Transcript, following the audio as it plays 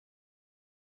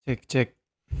Cek cek.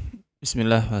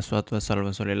 Bismillah, wassalatu wassalamu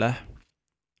ala Rasulillah.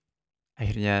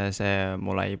 Akhirnya saya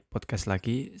mulai podcast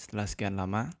lagi setelah sekian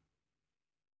lama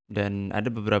dan ada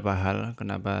beberapa hal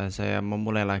kenapa saya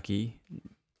memulai lagi.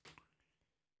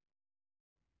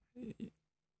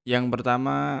 Yang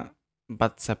pertama 4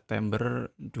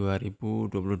 September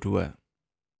 2022.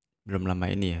 Belum lama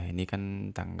ini ya. Ini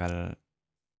kan tanggal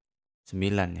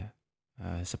 9 ya.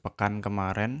 Sepekan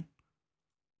kemarin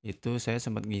itu saya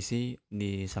sempat ngisi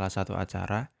di salah satu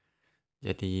acara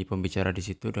jadi pembicara di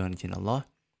situ dengan izin Allah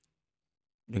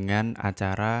dengan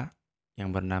acara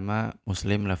yang bernama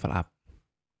Muslim Level Up.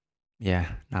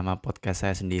 Ya, nama podcast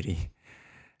saya sendiri.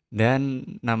 Dan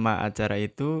nama acara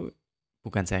itu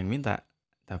bukan saya yang minta,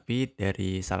 tapi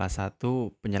dari salah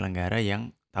satu penyelenggara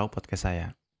yang tahu podcast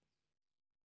saya.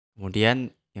 Kemudian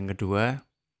yang kedua,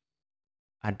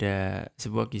 ada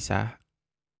sebuah kisah,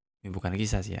 ini bukan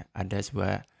kisah sih ya, ada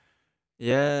sebuah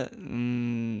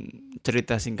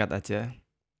cerita singkat aja.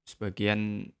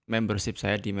 Sebagian membership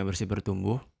saya di membership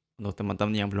bertumbuh. Untuk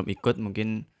teman-teman yang belum ikut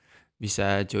mungkin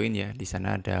bisa join ya. Di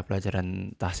sana ada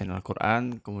pelajaran tahsin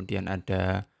Al-Quran, kemudian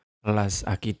ada kelas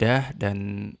akidah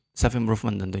dan self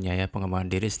improvement tentunya ya, pengembangan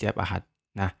diri setiap ahad.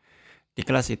 Nah, di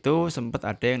kelas itu sempat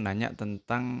ada yang nanya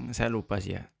tentang, saya lupa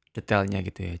sih ya detailnya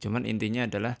gitu ya. Cuman intinya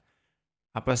adalah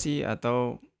apa sih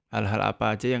atau hal-hal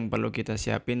apa aja yang perlu kita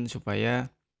siapin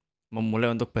supaya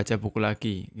memulai untuk baca buku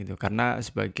lagi gitu. Karena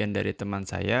sebagian dari teman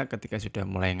saya ketika sudah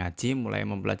mulai ngaji, mulai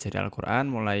mempelajari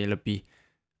Al-Quran, mulai lebih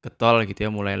getol gitu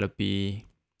ya, mulai lebih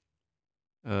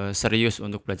serius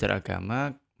untuk belajar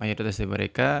agama, mayoritas dari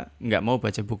mereka nggak mau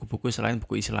baca buku-buku selain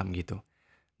buku Islam gitu.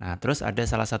 Nah, terus ada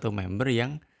salah satu member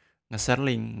yang nge-share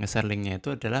link. Nge-share linknya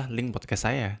itu adalah link podcast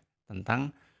saya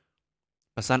tentang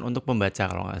pesan untuk pembaca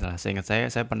kalau nggak salah. Seingat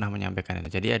saya pernah menyampaikan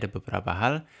itu. Jadi ada beberapa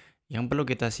hal yang perlu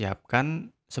kita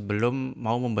siapkan sebelum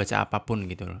mau membaca apapun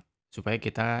gitu loh. Supaya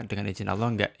kita dengan izin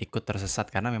Allah nggak ikut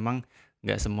tersesat karena memang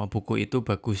nggak semua buku itu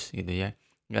bagus gitu ya.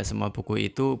 Nggak semua buku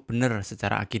itu benar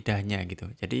secara akidahnya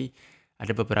gitu. Jadi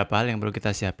ada beberapa hal yang perlu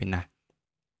kita siapin. Nah,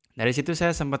 dari situ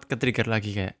saya sempat ke-trigger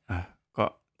lagi kayak,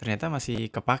 kok ternyata masih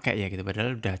kepake ya gitu.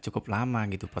 Padahal udah cukup lama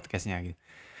gitu podcastnya gitu.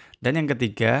 Dan yang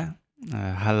ketiga,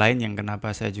 hal lain yang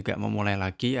kenapa saya juga memulai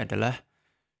lagi adalah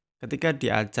ketika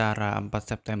di acara 4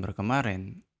 September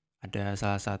kemarin, ada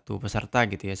salah satu peserta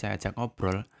gitu ya, saya ajak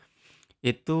ngobrol,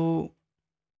 itu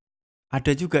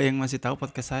ada juga yang masih tahu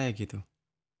podcast saya gitu.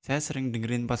 Saya sering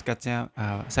dengerin podcastnya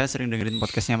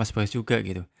Mas Bas juga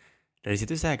gitu. Dari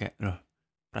situ saya kayak, loh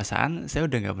perasaan saya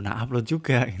udah nggak pernah upload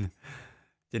juga gitu.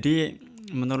 Jadi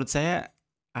menurut saya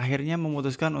akhirnya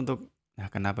memutuskan untuk, nah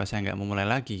kenapa saya nggak memulai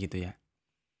lagi gitu ya.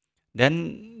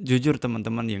 Dan jujur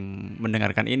teman-teman yang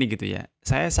mendengarkan ini gitu ya,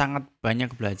 saya sangat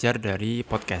banyak belajar dari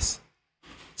podcast.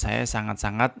 Saya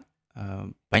sangat-sangat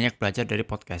banyak belajar dari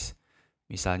podcast.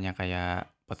 Misalnya kayak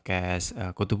podcast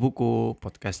Kutu Buku,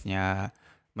 podcastnya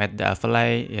Matt the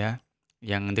ya,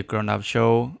 yang The Grown Up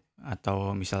Show,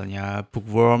 atau misalnya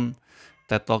Bookworm,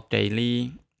 TED Talk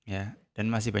Daily, ya, dan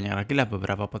masih banyak lagi lah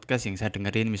beberapa podcast yang saya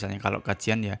dengerin. Misalnya kalau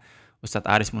kajian ya Ustadz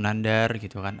Aris Munandar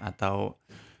gitu kan, atau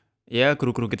ya,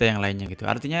 guru-guru kita yang lainnya gitu.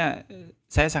 Artinya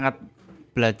saya sangat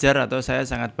belajar atau saya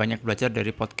sangat banyak belajar dari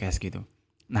podcast gitu.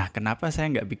 Nah, kenapa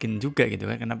saya nggak bikin juga gitu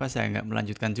kan? Kenapa saya nggak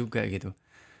melanjutkan juga gitu?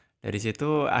 Dari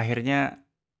situ akhirnya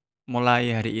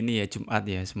mulai hari ini ya Jumat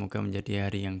ya, semoga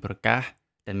menjadi hari yang berkah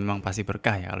dan memang pasti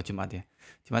berkah ya kalau Jumat ya.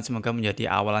 Jumat semoga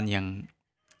menjadi awalan yang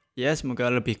ya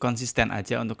semoga lebih konsisten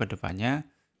aja untuk kedepannya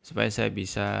supaya saya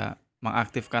bisa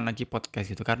mengaktifkan lagi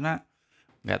podcast gitu karena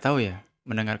nggak tahu ya,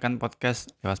 mendengarkan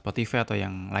podcast lewat Spotify atau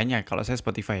yang lainnya, kalau saya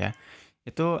Spotify ya,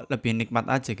 itu lebih nikmat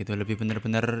aja gitu, lebih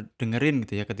bener-bener dengerin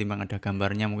gitu ya ketimbang ada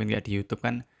gambarnya mungkin kayak di YouTube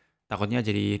kan, takutnya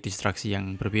jadi distraksi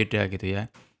yang berbeda gitu ya.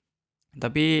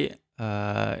 Tapi,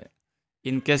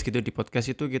 in case gitu di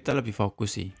podcast itu kita lebih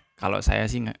fokus sih, kalau saya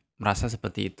sih nggak merasa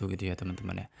seperti itu gitu ya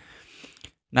teman-teman ya.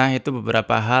 Nah itu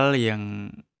beberapa hal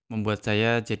yang membuat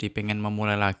saya jadi pengen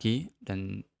memulai lagi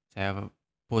dan saya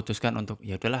putuskan untuk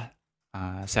ya udahlah,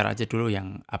 share aja dulu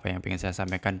yang apa yang pengen saya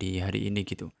sampaikan di hari ini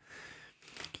gitu.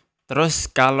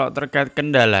 Terus kalau terkait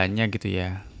kendalanya gitu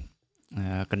ya,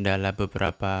 kendala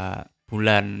beberapa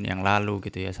bulan yang lalu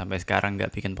gitu ya sampai sekarang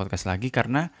nggak bikin podcast lagi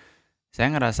karena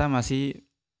saya ngerasa masih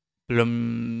belum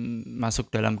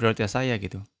masuk dalam prioritas saya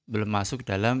gitu, belum masuk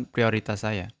dalam prioritas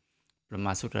saya, belum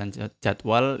masuk dalam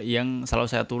jadwal yang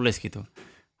selalu saya tulis gitu.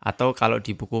 Atau kalau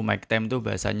di buku Make Time tuh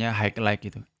bahasanya highlight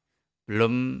gitu.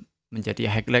 Belum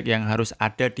menjadi highlight yang harus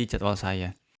ada di jadwal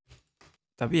saya.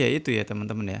 Tapi ya itu ya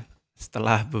teman-teman ya.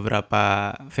 Setelah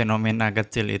beberapa fenomena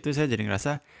kecil itu saya jadi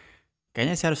ngerasa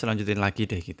kayaknya saya harus lanjutin lagi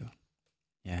deh gitu.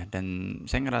 ya. Dan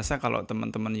saya ngerasa kalau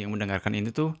teman-teman yang mendengarkan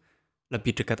ini tuh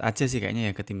lebih dekat aja sih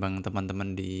kayaknya ya ketimbang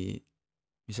teman-teman di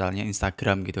misalnya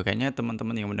Instagram gitu. Kayaknya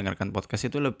teman-teman yang mendengarkan podcast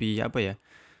itu lebih apa ya,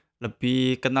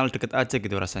 lebih kenal deket aja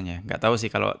gitu rasanya. Nggak tahu sih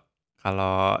kalau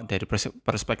kalau dari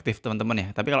perspektif teman-teman ya.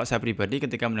 Tapi kalau saya pribadi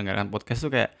ketika mendengarkan podcast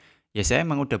tuh kayak, ya saya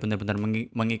emang udah benar-benar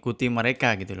mengikuti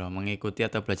mereka gitu loh, mengikuti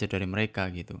atau belajar dari mereka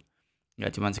gitu.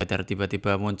 Nggak cuma sekedar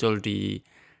tiba-tiba muncul di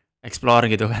explore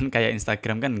gitu kan, kayak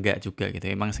Instagram kan nggak juga gitu,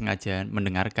 emang sengaja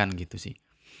mendengarkan gitu sih.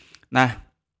 Nah,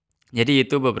 jadi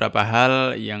itu beberapa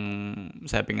hal yang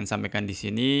saya pengen sampaikan di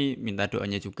sini, minta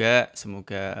doanya juga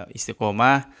semoga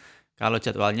istiqomah. Kalau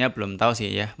jadwalnya belum tahu sih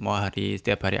ya, mau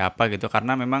setiap hari apa gitu,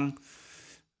 karena memang,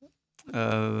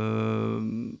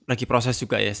 lagi proses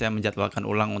juga ya saya menjadwalkan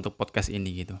ulang untuk podcast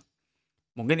ini gitu.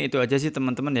 Mungkin itu aja sih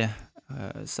teman-teman ya,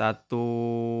 satu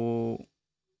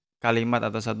kalimat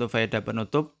atau satu faedah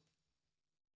penutup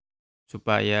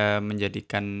supaya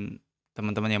menjadikan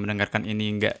teman-teman yang mendengarkan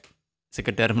ini nggak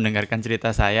sekedar mendengarkan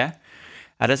cerita saya.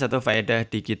 Ada satu faedah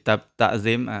di kitab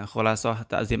Ta'zim, Khulasah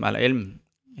Ta'zim al-Ilm,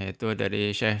 yaitu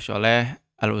dari Syekh Sholeh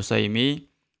Al-Utsaimin.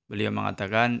 Beliau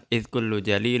mengatakan, "Idz kullu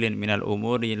jalilin minal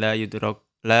umuri la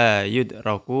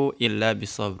yudraku illa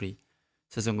bisabri."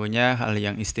 Sesungguhnya hal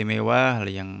yang istimewa, hal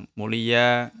yang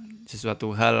mulia,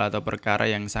 sesuatu hal atau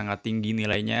perkara yang sangat tinggi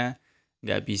nilainya,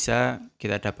 nggak bisa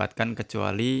kita dapatkan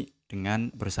kecuali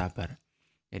dengan bersabar.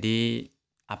 Jadi,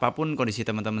 apapun kondisi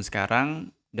teman-teman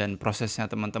sekarang dan prosesnya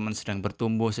teman-teman sedang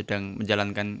bertumbuh, sedang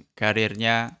menjalankan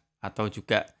karirnya, atau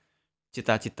juga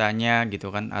cita-citanya gitu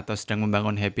kan, atau sedang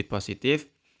membangun habit positif,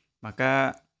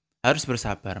 maka harus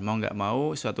bersabar. Mau nggak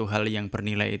mau, suatu hal yang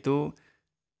bernilai itu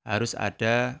harus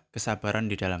ada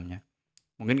kesabaran di dalamnya.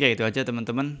 Mungkin kayak itu aja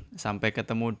teman-teman. Sampai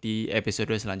ketemu di episode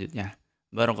selanjutnya.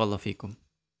 Barakallahu fikum.